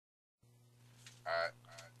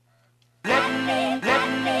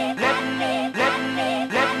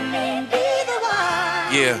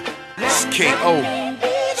Yeah, it's K.O.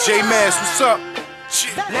 Jmass, what's up?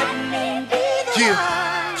 Yeah,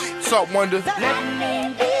 what's up, Wonder?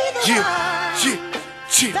 Yeah.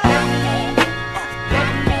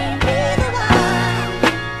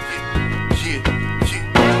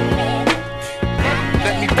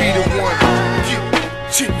 Let me be the one.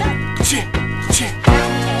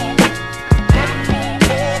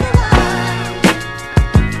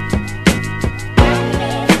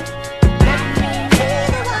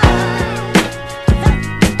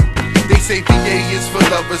 They say VA is for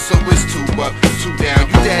lovers, so it's two up, two down.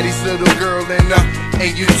 You daddy's little girl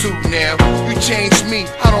and you two now. You changed me,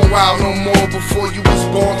 I don't wow no more. Before you was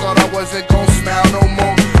born, thought I wasn't gon' smile no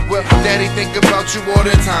more. Well, daddy think about you all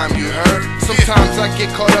the time, you heard? Sometimes I get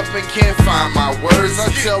caught up and can't find my words. I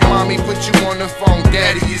tell mommy, put you on the phone,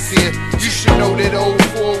 daddy is here. You should know that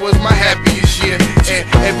 04 was my happiest year. And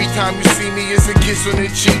every time you see me, it's a kiss on the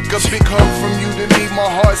cheek. A big hug from you to leave my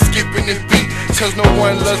heart skipping the beat. Cause no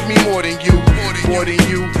one loves me more than you, more than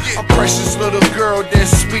you. A precious little girl that's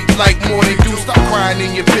sweet like more than you. Stop crying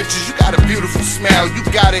in your pictures, you got a beautiful smile. You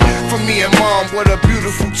got it from me and mom, what a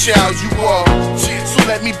beautiful child you are. So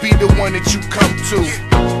let me be the one that you come to,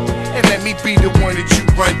 and let me be the one that you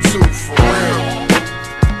run to, for real.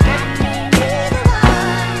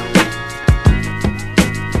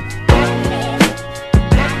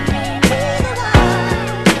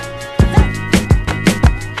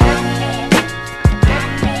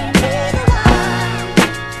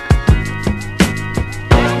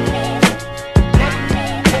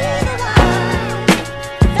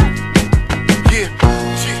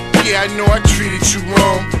 Yeah, I know I treated you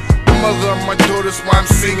wrong. The mother of my daughters, why I'm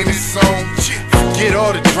singing this song. Forget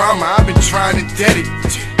all the drama, I've been trying to dead it.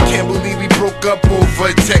 Can't believe we broke up over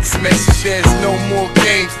a text message. There's no more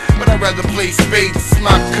games, but I'd rather play spades. It's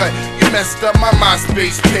my cut, you messed up my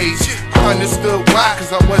MySpace page. I understood why,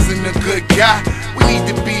 cause I wasn't a good guy. We need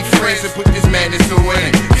to be friends and put this madness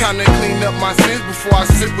away. Time to clean up my sins before I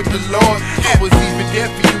sit with the Lord. I was even there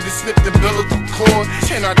for you to slip the umbilical cord.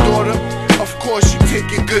 And our daughter, of course you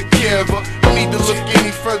taking good care of her. Don't need to look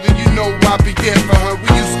any further, you know I'll be there for her. We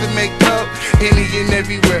used to make love any and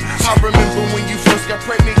everywhere. I remember when you first got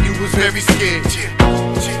pregnant, you was very scared.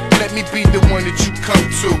 Let me be the one that you come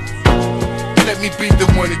to. Let me be the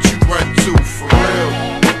one that you run to, for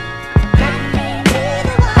real.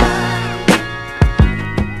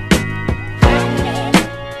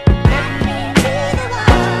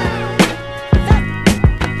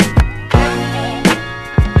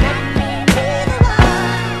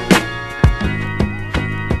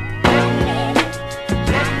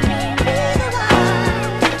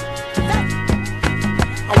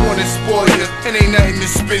 Spoil you, and ain't nothing to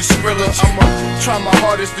spin Skrilla. I'ma try my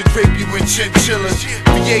hardest to drape you in chinchillas.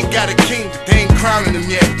 VA got a king, but they ain't crowning him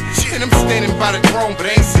yet. And I'm standing by the throne, but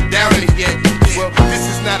I ain't sit down in it yet. Well, this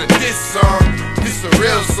is not a diss song, this a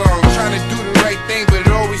real song. Trying to do the right thing, but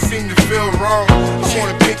it always seems to feel wrong. I'm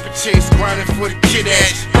on a paper chase, grinding for the kid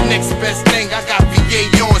ash. The next best thing, I got VA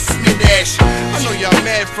on Smith Ash. I know y'all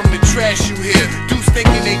mad from the trash you hear. Dudes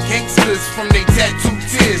thinking they gangsters from they tattoo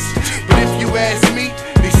tears. But if you ask me,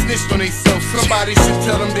 they snitched on theyself. Somebody should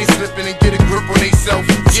tell them they slipping and get a grip on theyself.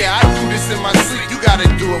 Yeah, I do this in my sleep, you gotta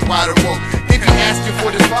do it while the woke. They be asking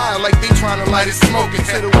for the fire like they trying to light a smoke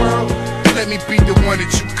into the world. Let me be the one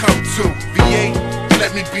that you come to. VA,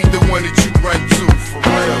 let me be the one that you run to, for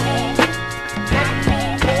real.